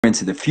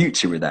into the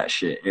future with that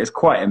shit. It's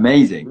quite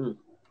amazing. Mm.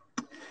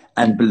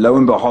 And lo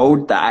and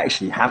behold, that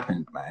actually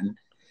happened, man.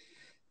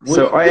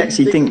 So I What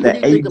actually think what do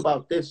that you think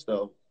about this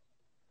though?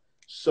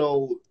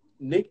 So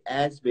Nick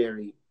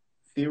Asbury,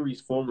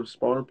 Fury's former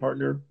sparring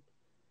partner,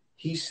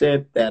 he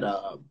said that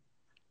a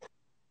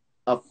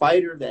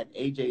fighter that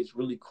AJ is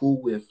really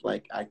cool with,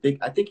 like I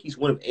think he's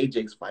one of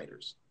AJ's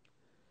fighters.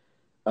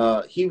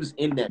 He was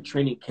in that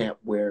training camp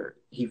where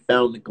he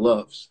found the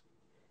gloves,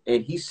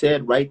 and he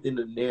said right then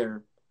and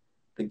there,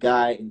 the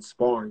guy in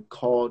sparring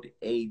called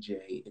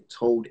AJ and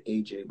told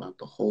AJ about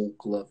the whole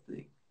glove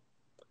thing.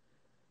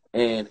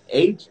 And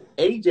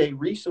AJ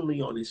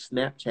recently on his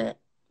Snapchat,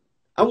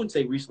 I wouldn't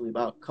say recently,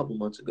 about a couple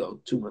months ago,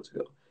 2 months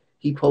ago,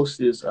 he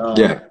posted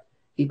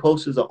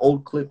an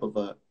old clip of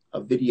a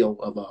video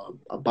of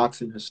a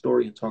boxing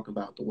historian talking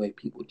about the way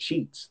people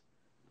cheats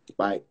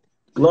by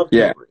glove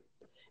tampering.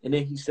 And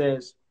then he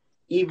says,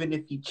 even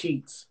if he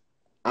cheats,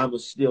 I'ma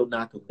still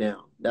knock him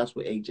down. That's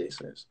what AJ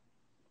says.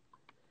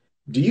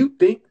 Do you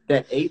think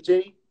that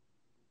AJ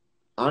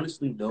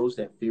honestly knows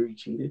that Fury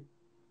cheated?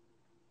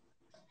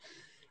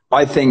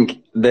 I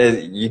think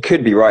that you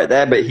could be right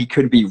there, but he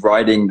could be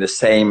riding the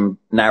same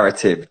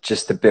narrative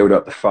just to build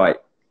up the fight.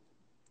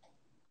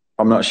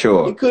 I'm not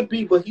sure. He could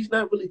be, but he's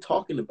not really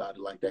talking about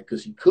it like that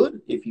because he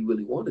could if he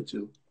really wanted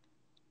to.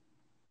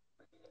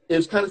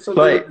 It's kind of something.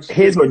 But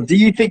here's what: do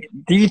you think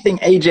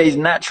AJ's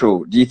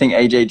natural? Do you think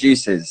AJ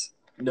juices?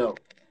 No.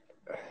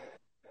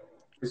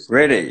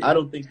 Really? I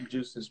don't think he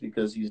juices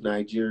because he's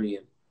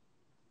Nigerian.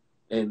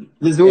 And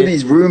there's all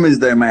these rumors,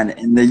 though, man,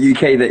 in the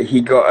UK that he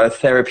got a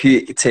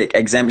therapeutic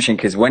exemption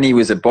because when he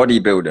was a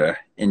bodybuilder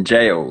in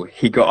jail,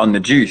 he got on the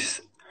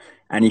juice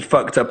and he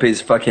fucked up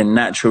his fucking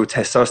natural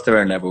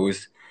testosterone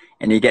levels,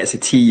 and he gets a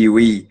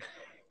TUE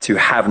to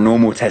have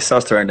normal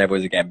testosterone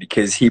levels again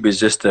because he was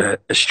just a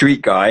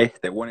street guy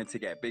that wanted to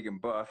get big and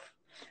buff,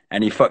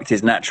 and he fucked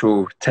his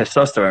natural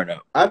testosterone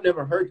up. I've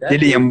never heard that.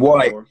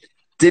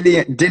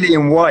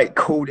 Dillian White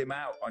called him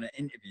out on an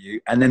interview,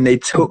 and then they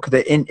took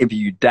the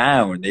interview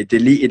down. They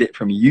deleted it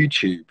from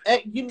YouTube.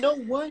 And you know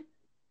what?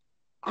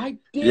 I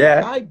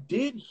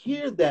did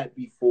hear that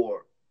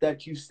before.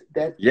 What you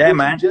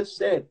just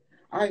said.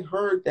 I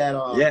heard that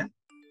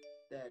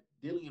that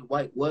Dillian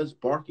White was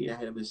barking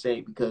at him and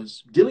saying,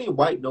 because Dillian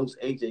White knows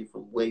AJ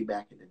from way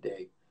back in the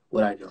day.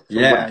 What I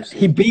know.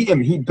 He beat him.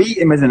 He beat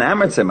him as an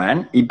amateur,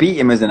 man. He beat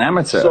him as an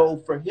amateur. So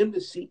for him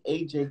to see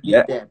AJ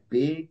get that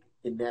big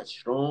and that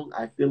strong,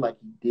 I feel like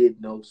he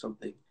did know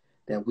something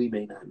that we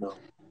may not know.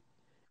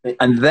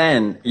 And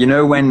then, you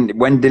know, when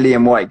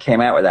Dillian White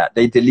came out with that,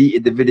 they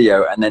deleted the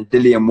video, and then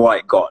Dillian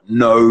White got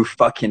no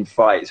fucking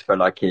fights for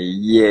like a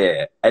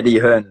year. Eddie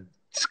Hearn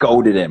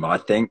scolded him, I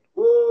think.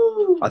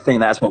 Woo. I think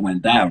that's what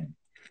went down.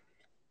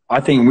 I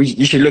think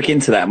you should look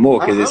into that more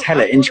because it's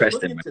hella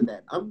interesting.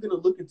 I'm going to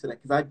look into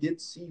that because I did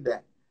see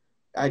that.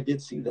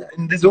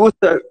 And there's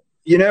also,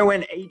 you know,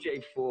 when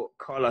AJ fought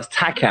Carlos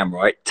Takam,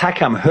 right?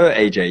 Takam hurt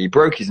AJ. He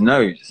broke his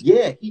nose.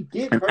 Yeah, he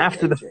did hurt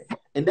AJ.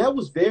 And that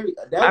was very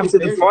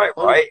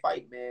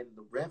fight, man.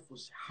 The ref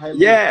was highly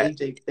in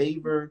AJ's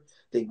favor.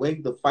 They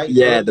waived the fight.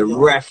 Yeah, the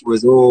ref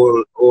was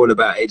all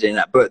about AJ and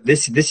that. But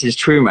this is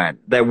true, man.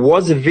 There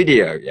was a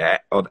video,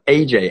 of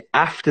AJ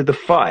after the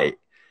fight,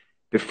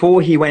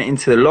 before he went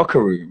into the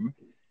locker room.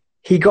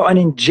 He got an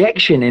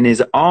injection in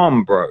his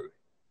arm, bro.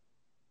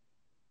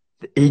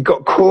 He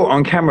got caught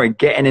on camera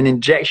getting an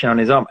injection on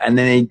his arm, and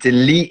then they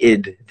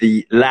deleted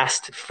the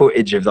last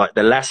footage of like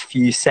the last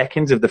few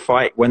seconds of the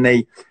fight. When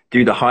they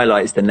do the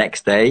highlights the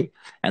next day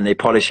and they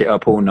polish it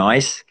up all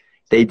nice,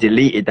 they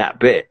deleted that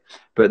bit.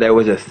 But there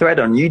was a thread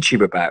on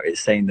YouTube about it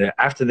saying that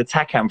after the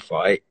Takam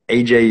fight,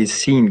 AJ is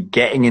seen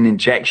getting an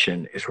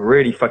injection. It's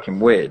really fucking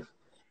weird.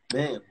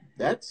 Man,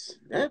 that's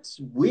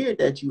weird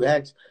that you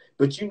asked.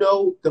 But you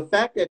know, the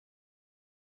fact that